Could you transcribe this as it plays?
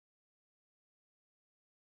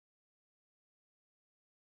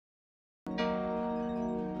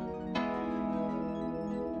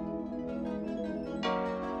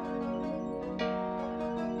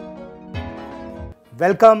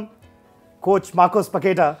Welcome, Coach Marcos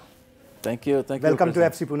Paqueta. Thank you. Thank you. Welcome to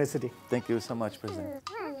FC Pune City. Thank you so much, President.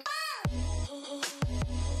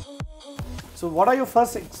 So, what are your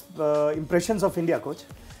first impressions of India, Coach?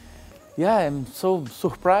 Yeah, I'm so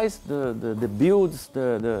surprised. The builds,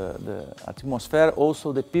 the atmosphere,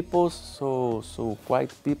 also the peoples. So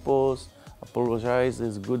quiet peoples. Apologize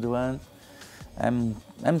is good one.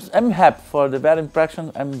 I'm happy for the bad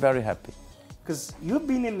impression. I'm very happy. Because you've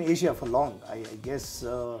been in Asia for long, I guess,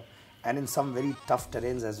 and in some very tough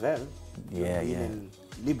terrains as well. Yeah, You've been in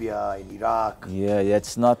Libya, in Iraq. Yeah,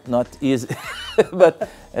 it's not easy, but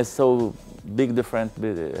it's so big different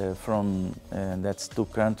from that's two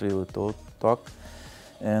countries we talk.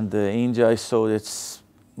 And India, I saw it's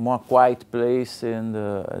more quiet place, and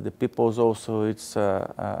the peoples also it's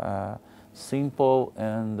simple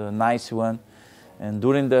and a nice one. And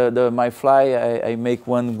during my fly, I make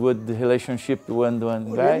one good relationship with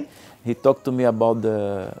one guy. Really? He talked to me about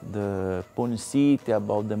the Pune city,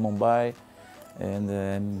 about the Mumbai,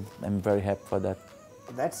 and I'm very happy for that.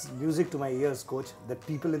 That's music to my ears, Coach. That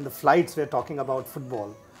people in the flights were talking about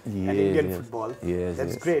football and Indian football. Yes,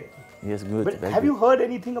 that's great. Yes, good. But have you heard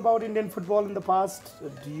anything about Indian football in the past?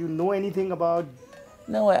 Do you know anything about?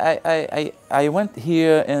 No, I went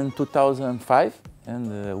here in 2005,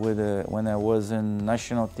 and when I was in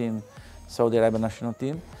national team, Saudi Arabia national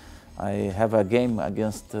team, I have a game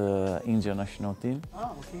against India national team.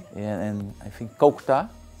 Ah, okay. And I think Kolkata.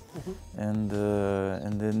 And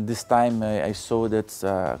then this time I saw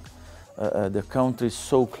that the country is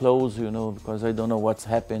so close, you know, because I don't know what's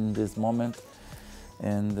happened this moment.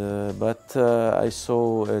 And but I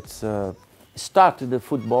saw it's started the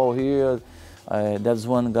football here. There's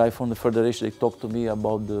one guy from the federation. They talked to me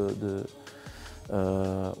about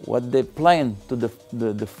what they plan to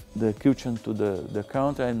the culture to the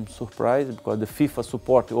country. I'm surprised because the FIFA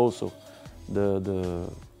support also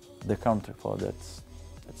the country for that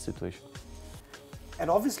situation. And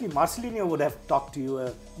obviously Marcelinho would have talked to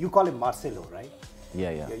you. You call him Marcelo, right?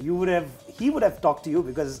 Yeah. He would have talked to you,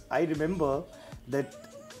 because I remember that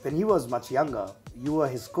when he was much younger, you were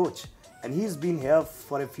his coach, and he's been here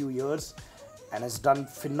for a few years and has done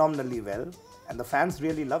phenomenally well, and the fans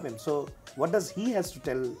really love him. So what does he has to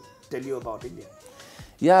tell you about India?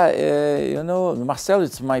 Yeah, you know, Marcelo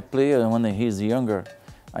is my player when he's younger.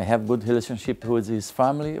 I have good relationship with his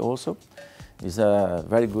family also. He's a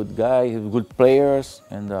very good guy, good players,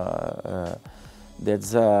 and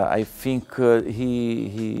that's I think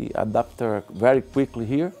he adapted very quickly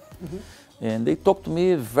here. And they talked to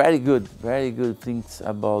me very good things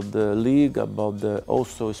about the league, about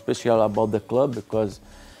also especially about the club, because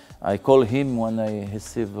I call him when I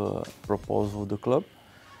receive a proposal of the club.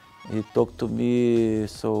 He talked to me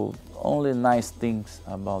so only nice things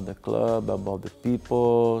about the club, about the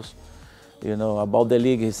people. You know, about the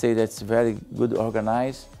league, he said that's very good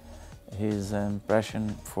organized. His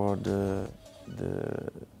impression for the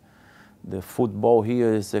football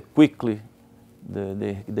here is quickly.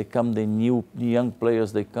 They come, the young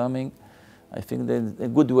players they coming. I think that's a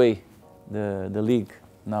good way. The league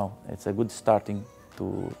now, it's a good starting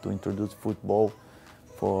to introduce football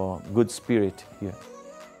for good spirit here.